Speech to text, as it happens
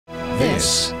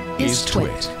This is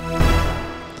TWiT.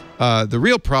 The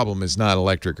real problem is not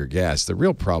electric or gas. The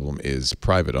real problem is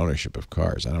private ownership of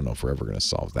cars. I don't know if we're ever going to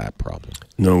solve that problem.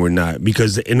 No, we're not.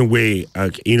 Because in a way,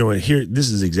 here,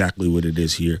 this is exactly what it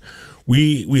is here.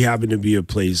 We happen to be a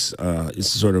place, it's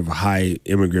sort of a high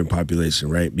immigrant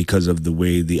population, right? Because of the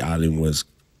way the island was,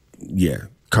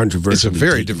 controversially. It's a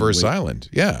very diverse island,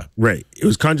 yeah. Right. It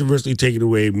was controversially taken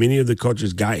away. Many of the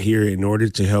cultures got here in order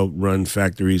to help run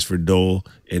factories for dole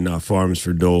and farms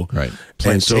for dole. Right.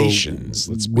 Plantations.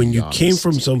 And so when you came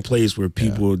from some place where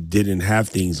people didn't have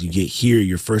things, you get here,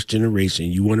 your first generation,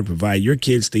 you want to provide your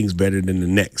kids things better than the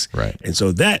next. Right. And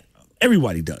so that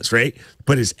everybody does, right?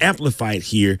 But it's amplified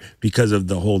here because of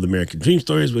the whole American dream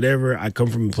stories, whatever. I come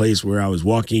from a place where I was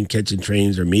walking, catching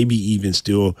trains, or maybe even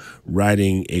still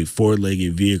riding a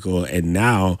four-legged vehicle, and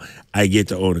now I get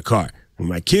to own a car. When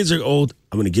my kids are old,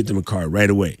 I'm going to get them a car right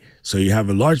away. So you have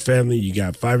a large family, you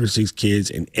got 5 or 6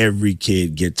 kids, and every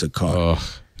kid gets a car.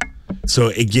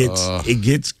 So it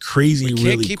gets crazy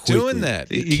really quickly. You can't keep doing that.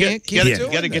 You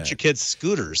got to get your kids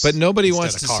scooters. But nobody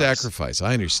wants to sacrifice.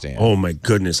 I understand. Oh, my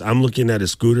goodness. I'm looking at a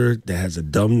scooter that has a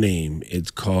dumb name. It's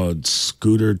called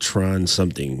Scootertron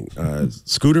something.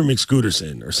 Scooter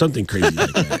McScooterson or something crazy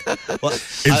like that. Well,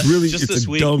 it's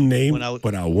a dumb name,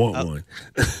 but I want one.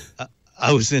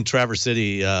 I was in Traverse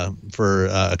City for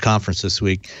a conference this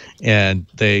week, and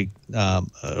an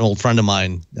old friend of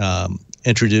mine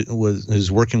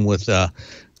who's working with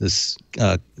this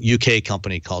UK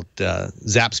company called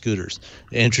Zap Scooters.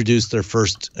 They introduced their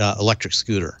first electric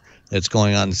scooter. It's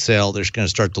going on sale. They're going to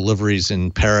start deliveries in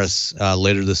Paris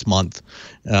later this month.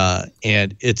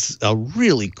 And it's a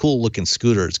really cool looking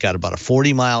scooter. It's got about a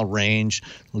 40-mile range.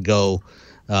 It'll go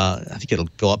I think it'll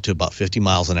go up to about 50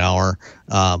 miles an hour.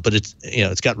 But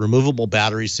it's got removable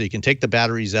batteries, so you can take the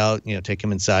batteries out, take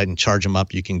them inside and charge them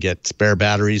up. You can get spare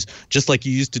batteries, just like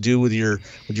you used to do with your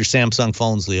Samsung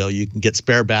phones, Leo. You can get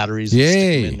spare batteries and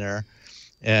stick them in there.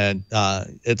 And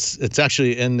it's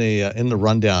actually in the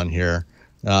rundown here,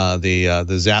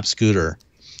 the Zap scooter,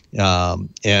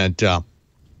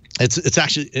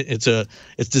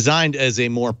 it's designed as a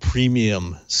more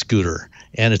premium scooter,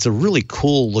 and it's a really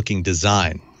cool looking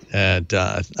design. And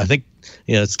I think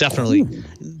it's definitely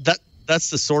that's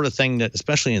the sort of thing that,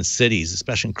 especially in cities,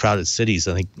 especially in crowded cities,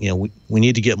 I think we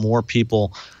need to get more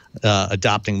people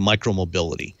adopting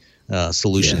micromobility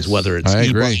solutions, whether it's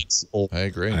e-bikes or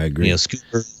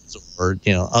scooters or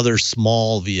other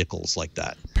small vehicles like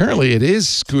that. Apparently, it is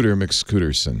Scooter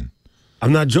McScooterson.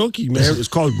 I'm not joking, man. It's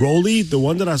called Rolly. The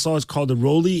one that I saw is called the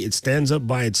Rolly. It stands up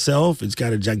by itself. It's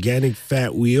got a gigantic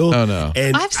fat wheel. Oh, no.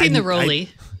 And I've seen the Rolly.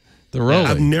 The Rolly.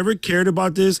 I've never cared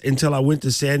about this until I went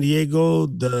to San Diego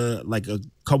like a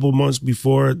couple months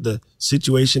before the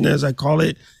situation, as I call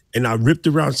it. And I ripped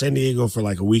around San Diego for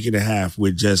like a week and a half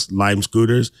with just Lime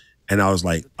scooters. And I was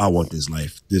like, I want this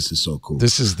life. This is so cool.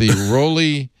 This is the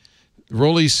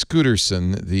Rolly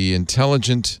Scooterson, the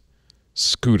intelligent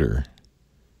scooter.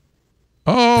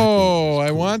 Oh,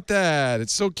 I want that.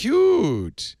 It's so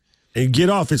cute. And get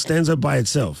off. It stands up by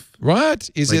itself. What?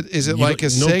 Is it like a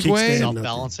Segway?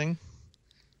 Self-balancing?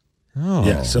 Oh.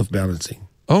 Yeah, self-balancing.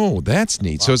 Oh, that's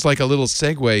neat. Wow. So it's like a little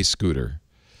Segway scooter.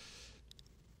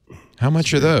 How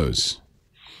much are those?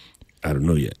 I don't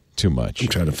know yet. Too much. I'm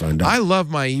trying to find out. I love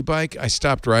my e-bike. I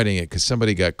stopped riding it because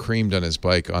somebody got creamed on his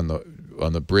bike on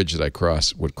the bridge that I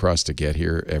would cross to get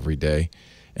here every day.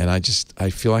 And I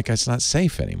feel like it's not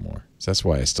safe anymore. So that's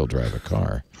why I still drive a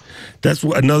car. That's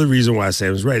another reason why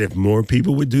Sam was right. If more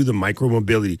people would do the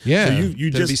micromobility,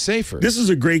 it'd be safer. This is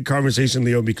a great conversation,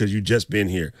 Leo, because you've just been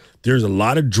here. There's a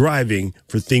lot of driving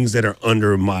for things that are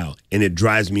under a mile, and it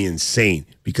drives me insane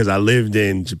because I lived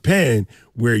in Japan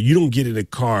where you don't get in a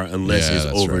car unless it's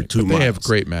over 2 miles. They have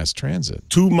great mass transit.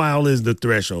 2 mile is the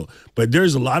threshold. But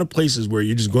there's a lot of places where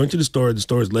you're just going to the store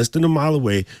is less than a mile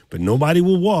away, but nobody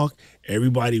will walk.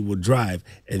 Everybody will drive,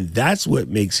 and that's what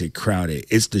makes it crowded.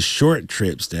 It's the short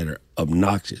trips that are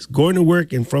obnoxious. Going to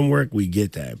work and from work, we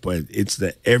get that, but it's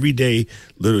the everyday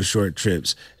little short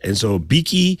trips. And so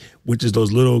Biki, which is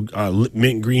those little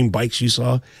mint green bikes you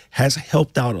saw, has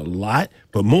helped out a lot,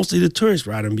 but mostly the tourists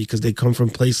ride them because they come from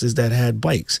places that had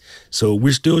bikes. So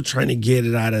we're still trying to get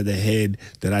it out of the head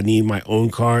that I need my own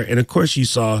car. And of course you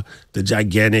saw the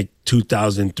gigantic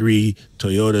 2003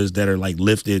 Toyotas that are like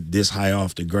lifted this high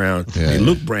off the ground. They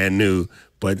look brand new,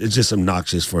 but it's just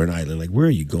obnoxious for an island. Like, where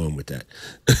are you going with that?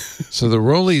 So the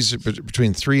Rollies are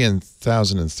between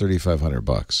 $3,000 and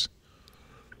 $3,500.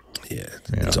 Yeah,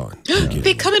 it's on.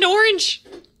 They come in orange.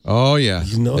 Oh yeah,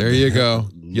 there you go.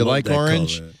 You like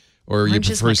orange? Color. Or orange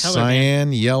you prefer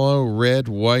cyan, yellow, red,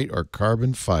 white, or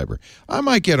carbon fiber? I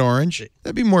might get orange.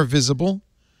 That'd be more visible.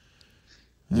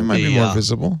 It might be more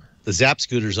visible. The Zap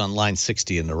scooter's on line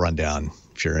 60 in the rundown,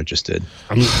 if you're interested.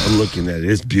 I'm looking at it.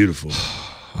 It's beautiful.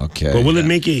 Okay. But will it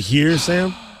make it here,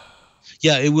 Sam?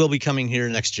 Yeah, it will be coming here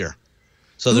next year.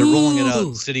 So they're rolling it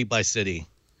out city by city.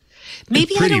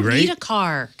 Maybe pretty, I don't right? need a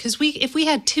car because if we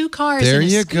had 2 cars, There and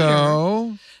a you scooter,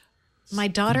 go. my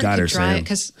daughter Got her, could drive Sam.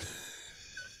 because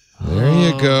There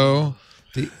you go.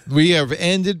 We have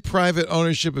ended private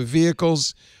ownership of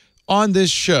vehicles on this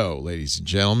show, ladies and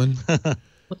gentlemen.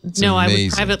 no, I amazing.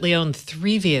 would privately own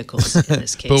 3 vehicles in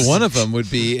this case. But one of them would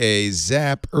be a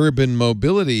Zap urban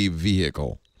mobility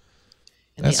vehicle.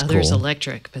 and that's the other's cool.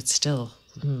 electric, but still.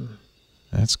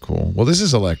 That's cool. Well, this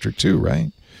is electric too,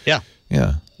 right? Yeah.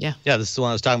 Yeah. Yeah. Yeah, this is the one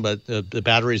I was talking about. The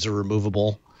batteries are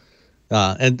removable.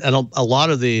 And a lot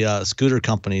of the scooter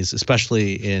companies,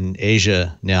 especially in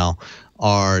Asia now,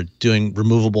 are doing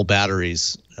removable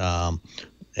batteries.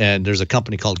 And there's a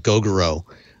company called Gogoro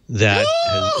that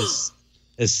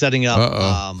is setting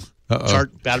up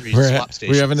battery swap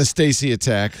stations. We're having a Stacey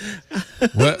attack.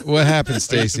 What happened,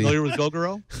 Stacey? Familiar with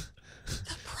Gogoro?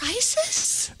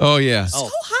 Prices Oh yeah. so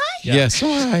high. Yeah, so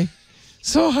high.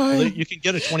 So high. Well, you can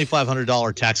get a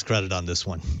 $2,500 tax credit on this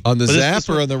one. On the But Zap this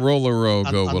or one- on the Roller Row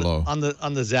Go Below? on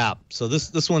the Zap. So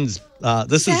this one's this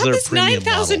That is their was premium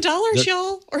model. $9,000,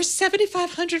 y'all, or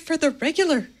 $7,500 for the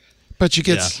regular. But you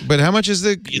get. But how much is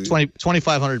the? You get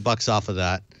 $2,500 off of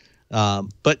that.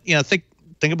 But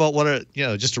think about what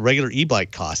just a regular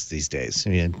e-bike costs these days. I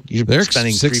mean, you're They're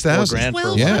spending $6,000. $3,000-4,000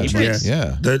 for Yeah, one e-bike.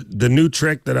 yeah. The new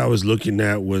Trek that I was looking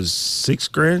at was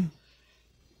 $6,000.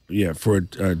 Yeah, for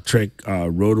a Trek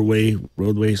roadway,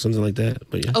 something like that.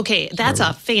 But yeah, Okay, that's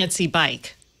a fancy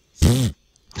bike.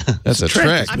 That's a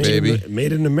Trek, It's baby.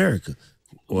 made in America.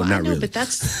 Well, I not know, really. but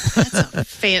that's a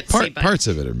fancy bike. Parts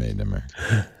of it are made in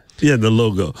America. Yeah, the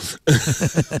logo.